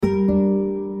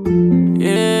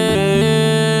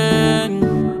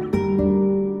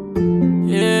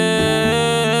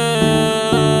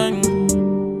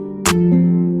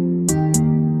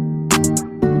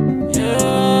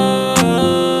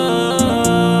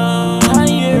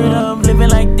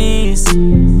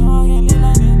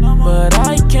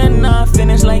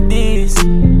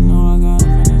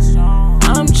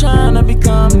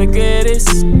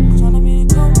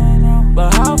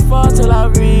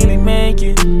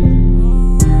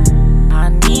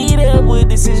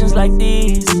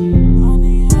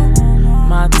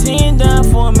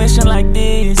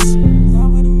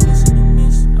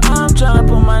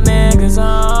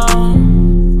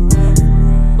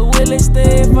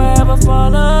ever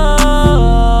fall off.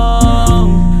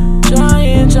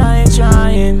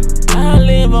 Trying. I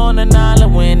live on an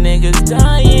island when niggas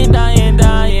dying.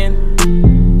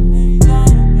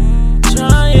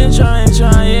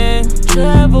 Trying.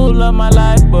 Travel up my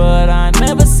life, but I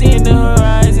never seen the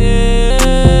horizon.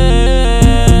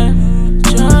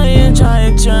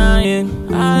 Trying.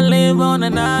 I live on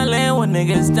an island when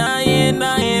niggas dying.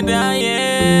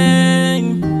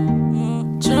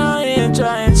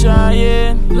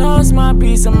 Trying. Lost my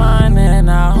peace of mind and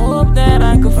I hope that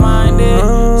I could find it.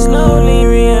 Slowly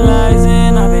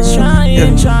realizing I've been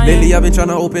trying. Lately I've been trying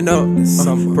to open up.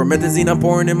 Promethazine I'm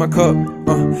pouring in my cup.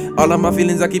 All of my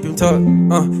feelings I keep them tucked.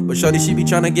 But shawty she be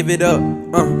trying to give it up.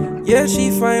 Yeah, she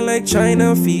fine like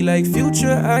China, feel like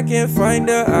Future, I can't find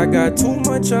her. I got too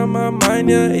much on my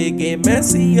mind, yeah. It get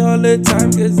messy all the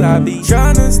time, cause I be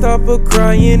tryna stop her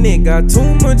crying. It got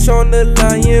too much on the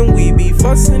line. We be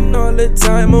fussing all the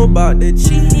time about the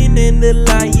cheating and the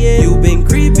lying. You been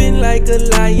creeping like a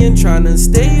lion, tryna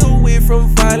stay away from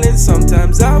violence.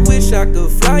 Sometimes I wish I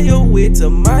could fly away to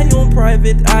my own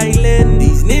private island.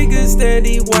 These niggas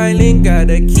steady wildin',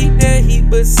 gotta keep that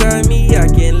heat beside me. I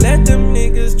can't let them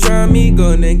niggas try me,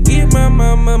 gonna get my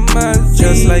mama mind.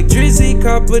 Just like Drizzy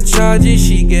copper charges,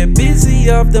 she get busy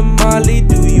off the molly.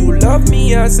 Do you love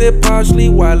me? I said partially,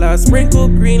 while I sprinkle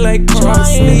green like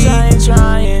parsley.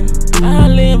 Trying. I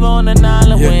live on an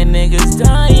island when niggas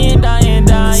dying.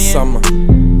 Summer,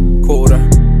 colder.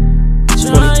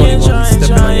 2021,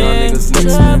 stepping on y'all niggas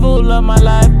next, Travel man. up my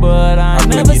life, but I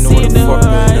never seen the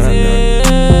horizon.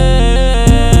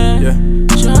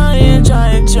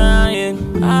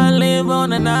 Trying. I live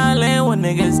on an island when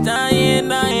niggas dying.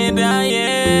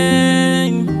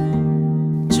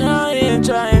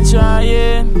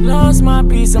 Trying. Lost my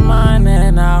peace of mind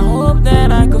and I hope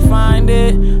that I could find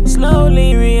it.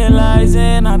 Slowly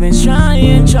realizing I've been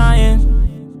trying.